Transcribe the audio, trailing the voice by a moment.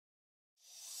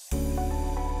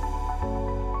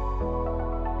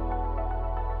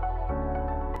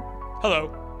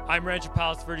Hello, I'm Rancho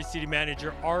Palos Verdes City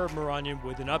Manager Ara Maranian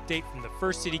with an update from the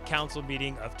first City Council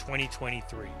meeting of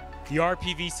 2023. The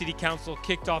RPV City Council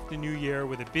kicked off the new year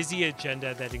with a busy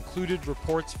agenda that included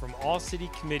reports from all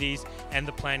city committees and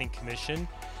the Planning Commission,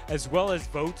 as well as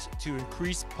votes to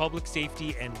increase public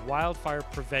safety and wildfire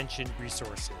prevention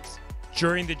resources.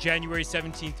 During the January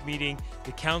 17th meeting,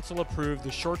 the Council approved the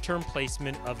short-term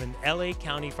placement of an LA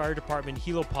County Fire Department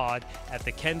helipod at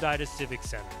the Kendida Civic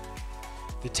Center.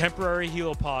 The temporary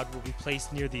helipod will be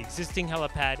placed near the existing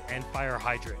helipad and fire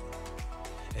hydrant.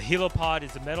 A helipod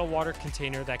is a metal water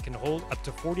container that can hold up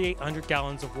to 4,800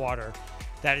 gallons of water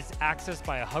that is accessed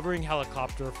by a hovering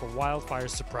helicopter for wildfire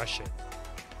suppression.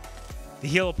 The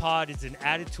helipod is an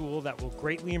added tool that will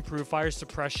greatly improve fire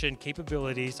suppression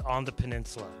capabilities on the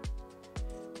peninsula.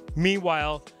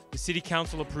 Meanwhile, the City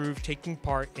Council approved taking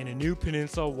part in a new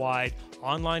peninsula-wide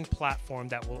online platform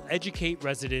that will educate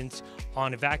residents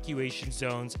on evacuation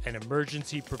zones and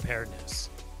emergency preparedness.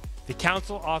 The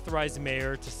Council authorized the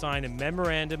Mayor to sign a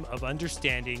Memorandum of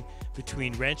Understanding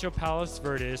between Rancho Palos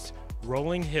Verdes,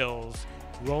 Rolling Hills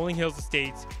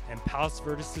Estates, and Palos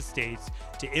Verdes Estates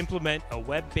to implement a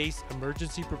web-based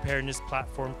emergency preparedness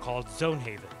platform called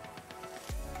Zonehaven.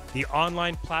 The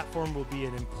online platform will be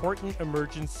an important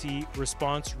emergency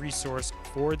response resource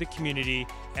for the community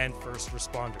and first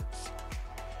responders.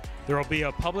 There will be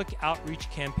a public outreach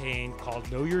campaign called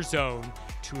Know Your Zone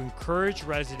to encourage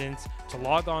residents to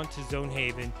log on to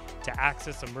Zonehaven to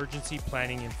access emergency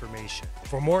planning information.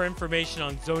 For more information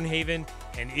on Zonehaven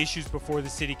and issues before the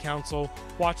City Council,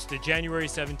 watch the January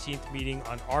 17th meeting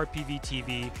on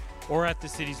RPVtv or at the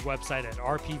city's website at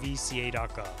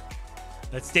rpvca.gov.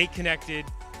 Let's stay connected,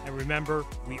 and remember,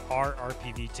 we are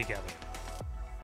RPV together.